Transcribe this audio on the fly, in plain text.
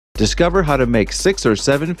Discover how to make 6 or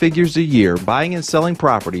 7 figures a year buying and selling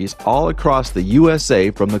properties all across the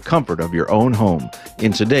USA from the comfort of your own home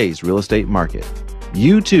in today's real estate market.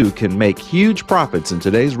 You too can make huge profits in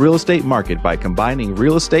today's real estate market by combining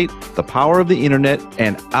real estate, the power of the internet,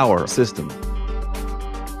 and our system.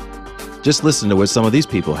 Just listen to what some of these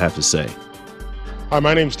people have to say. Hi,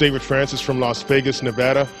 my name is David Francis from Las Vegas,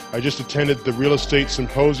 Nevada. I just attended the real estate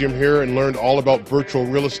symposium here and learned all about virtual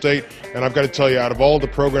real estate. And I've got to tell you, out of all the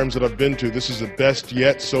programs that I've been to, this is the best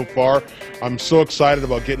yet so far. I'm so excited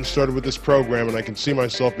about getting started with this program, and I can see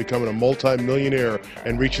myself becoming a multi-millionaire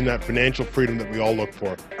and reaching that financial freedom that we all look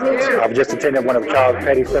for. I've just attended one of Charles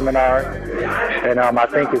Petty's seminars, and I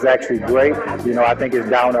think it's actually great. You know, I think it's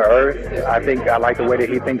down to earth. I like the way that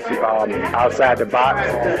he thinks outside the box,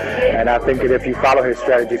 and I think that if you follow his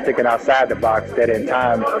strategy, thinking outside the box, that in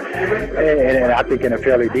time, and I think in a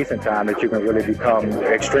fairly decent time, that you can really become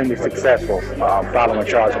extremely successful following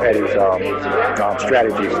Charles Petty's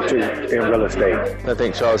strategies in real estate. I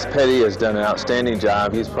think Charles Petty has done an outstanding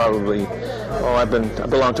job. He's probably, I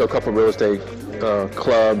belong to a couple of real estate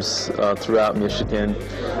clubs throughout Michigan,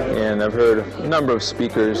 and I've heard a number of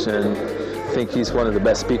speakers, and I think he's one of the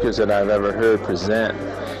best speakers that I've ever heard present.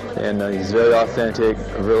 And he's very authentic,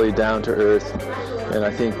 really down to earth, and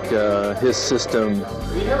I think his system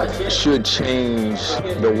should change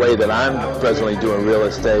the way that I'm presently doing real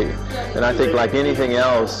estate. And I think, like anything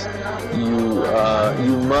else,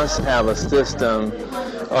 you must have a system,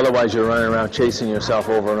 otherwise you're running around chasing yourself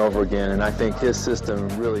over and over again, and I think his system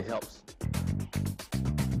really helps.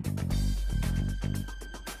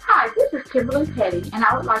 Hi, this is Kimberly Petty, and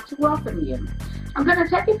I would like to welcome you. I'm going to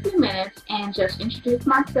take a few minutes and just introduce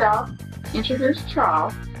myself, introduce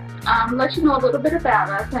Charles, let you know a little bit about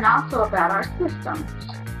us and also about our system.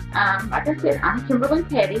 Like I said, I'm Kimberly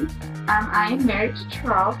Petty. I am married to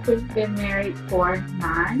Charles. We've been married for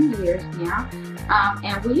 9 years now,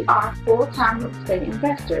 and we are full-time real estate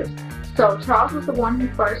investors. So Charles was the one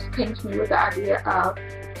who first came to me with the idea of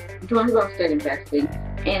doing real estate investing,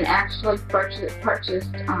 and actually purchased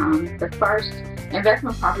the first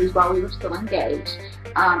investment properties while we were still engaged.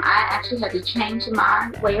 I actually had to change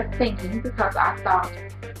my way of thinking because I thought,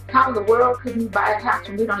 how in the world could you buy a house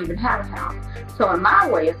when we don't even have a house? So in my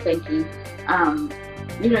way of thinking,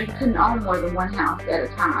 you couldn't own more than one house at a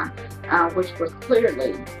time, which was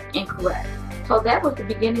clearly incorrect. So that was the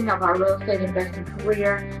beginning of our real estate investing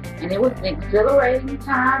career, and it was an exhilarating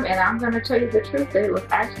time, and I'm going to tell you the truth, that it was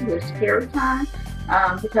actually a scary time.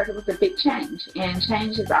 Because it was a big change, and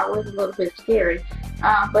change is always a little bit scary.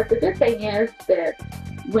 But the good thing is that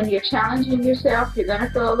when you're challenging yourself, you're going to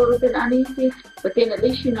feel a little bit uneasy, but then at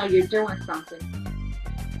least you know you're doing something.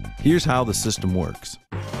 Here's how the system works.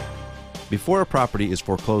 Before a property is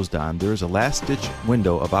foreclosed on, there is a last-ditch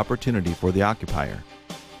window of opportunity for the occupier.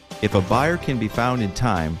 If a buyer can be found in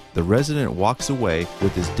time, the resident walks away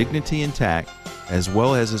with his dignity intact as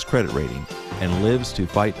well as his credit rating and lives to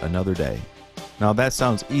fight another day. Now that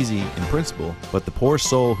sounds easy in principle, but the poor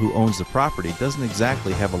soul who owns the property doesn't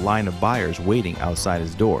exactly have a line of buyers waiting outside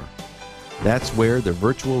his door. That's where the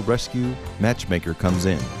virtual rescue matchmaker comes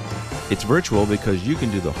in. It's virtual because you can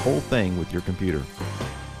do the whole thing with your computer.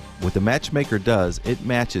 What the matchmaker does, it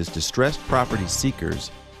matches distressed property seekers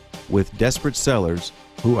with desperate sellers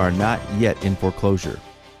who are not yet in foreclosure.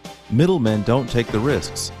 Middlemen don't take the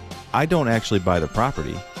risks. I don't actually buy the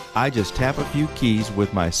property. I just tap a few keys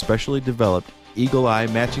with my specially developed Eagle Eye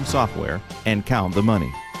matching software and count the money.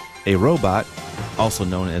 A robot, also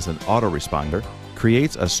known as an autoresponder,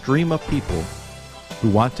 creates a stream of people who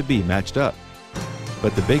want to be matched up.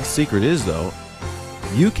 But the big secret is, though,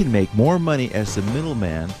 you can make more money as the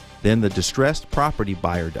middleman than the distressed property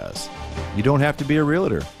buyer does. You don't have to be a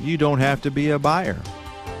realtor. You don't have to be a buyer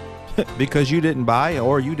because you didn't buy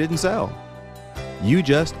or you didn't sell. You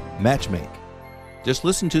just matchmake. Just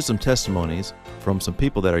listen to some testimonies from some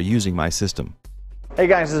people that are using my system. Hey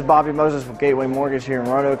guys, this is Bobby Moses with Gateway Mortgage here in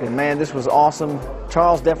Roanoke, and man, this was awesome.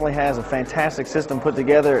 Charles definitely has a fantastic system put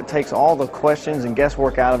together. It takes all the questions and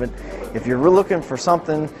guesswork out of it. If you're looking for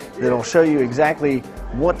something that'll show you exactly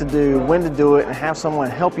what to do, when to do it, and have someone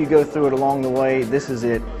help you go through it along the way, this is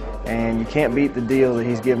it. And you can't beat the deal that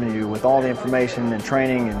he's giving you with all the information and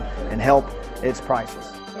training and help. It's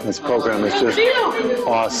priceless. This program is just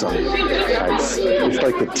awesome. It's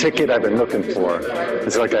like the ticket I've been looking for.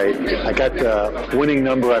 It's like I got the winning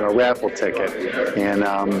number on a raffle ticket. And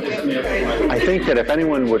I think that if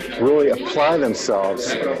anyone would really apply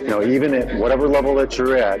themselves, even at whatever level that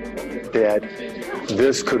you're at, that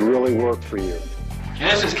this could really work for you. And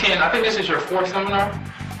this is Ken. I think this is your 4th seminar.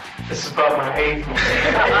 This is about my 8th.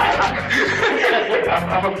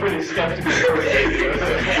 I'm a pretty skeptical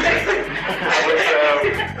person.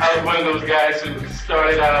 one of those guys who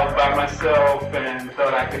started out by myself and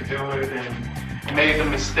thought I could do it and made the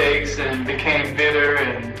mistakes and became bitter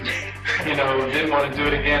and, didn't want to do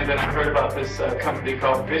it again. Then I heard about this company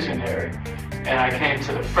called Visionary, and I came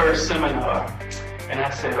to the first seminar, and I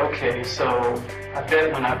said, okay, so I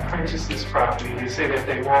bet when I purchase this property, they say that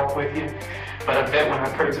they walk with you, but I bet when I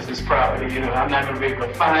purchase this property, I'm not going to be able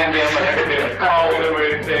to find them, I'm not going to be able to call them or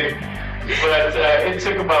anything. But it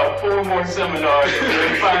took about 4 more seminars to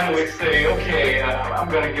really finally say, okay, I'm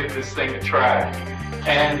going to give this thing a try.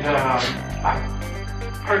 And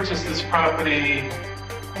I purchased this property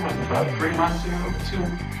about 3 months ago,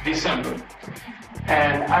 to December.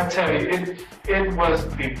 And I tell you, it was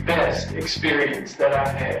the best experience that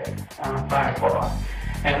I've had by far.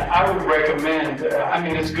 And I would recommend,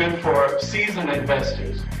 it's good for seasoned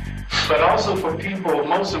investors, but also for people,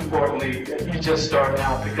 most importantly, you just starting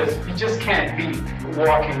out, because you just can't be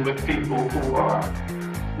walking with people who are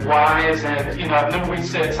wise. And, I know we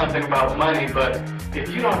said something about money, but if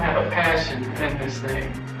you don't have a passion in this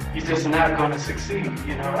thing, you're just not going to succeed.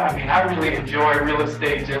 I really enjoy real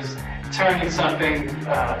estate, just turning something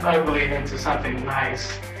ugly into something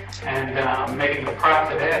nice and making a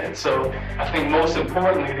profit at it. So I think most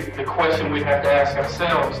importantly, the question we have to ask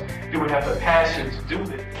ourselves, do we have the passion to do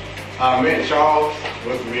this? Met Charles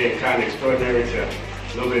was being kind of extraordinary to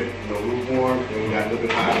a little bit lukewarm, and we got a little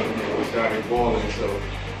bit hot and we started boiling. So,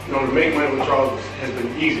 to make money with Charles has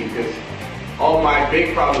been easy because all my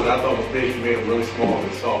big problems I thought was big, you made them really small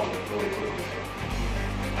and solved them really quickly.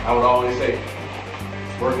 So I would always say,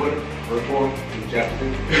 work with him, work for him, you have to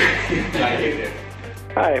do. I get there.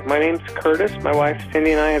 Hi, my name's Curtis. My wife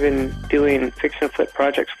Cindy and I have been doing fix and flip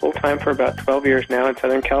projects full-time for about 12 years now in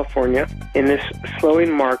Southern California. In this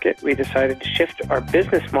slowing market, we decided to shift our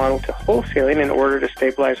business model to wholesaling in order to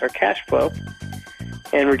stabilize our cash flow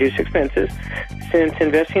and reduce expenses. Since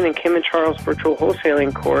investing in Kim and Charles' virtual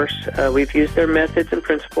wholesaling course, we've used their methods and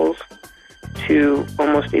principles to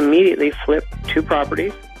almost immediately flip 2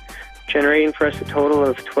 properties, generating for us a total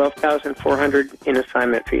of $12,400 in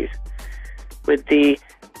assignment fees. With the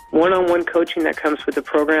one-on-one coaching that comes with the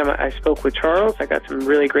program, I spoke with Charles. I got some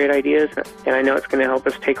really great ideas, and I know it's going to help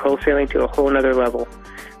us take wholesaling to a whole nother level.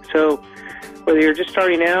 So whether you're just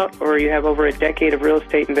starting out or you have over a decade of real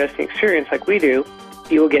estate investing experience like we do,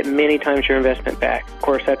 you will get many times your investment back. Of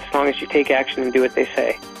course, that's as long as you take action and do what they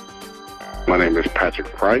say. My name is Patrick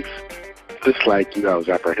Price. Just like you, I was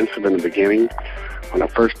apprehensive in the beginning. When I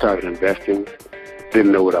first started investing,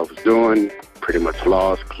 didn't know what I was doing, pretty much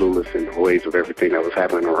lost, clueless in the ways of everything that was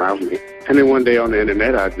happening around me. And then one day on the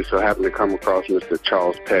internet, I just so happened to come across Mr.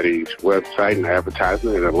 Charles Petty's website and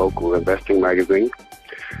advertisement in a local investing magazine.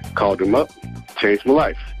 Called him up, changed my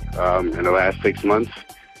life. In the last 6 months,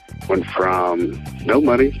 went from no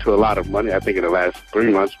money to a lot of money. I think in the last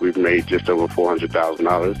 3 months, we've made just over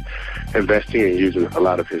 $400,000 investing and using a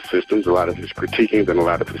lot of his systems, a lot of his critiquings, and a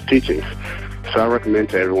lot of his teachings. So I recommend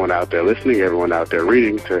to everyone out there listening, everyone out there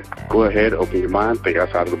reading, to go ahead, open your mind, think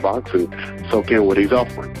outside of the box, and soak in what he's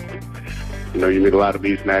offering. You meet a lot of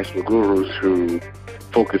these national gurus who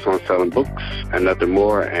focus on selling books and nothing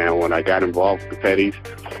more. And when I got involved with the Pettys,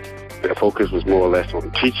 their focus was more or less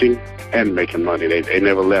on teaching and making money. They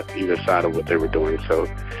never left either side of what they were doing. So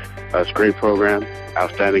it's a great program,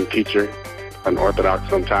 outstanding teacher, unorthodox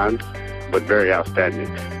sometimes, but very outstanding.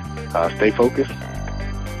 Stay focused.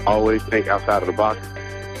 Always think outside of the box,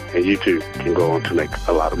 and you too can go on to make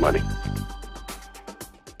a lot of money.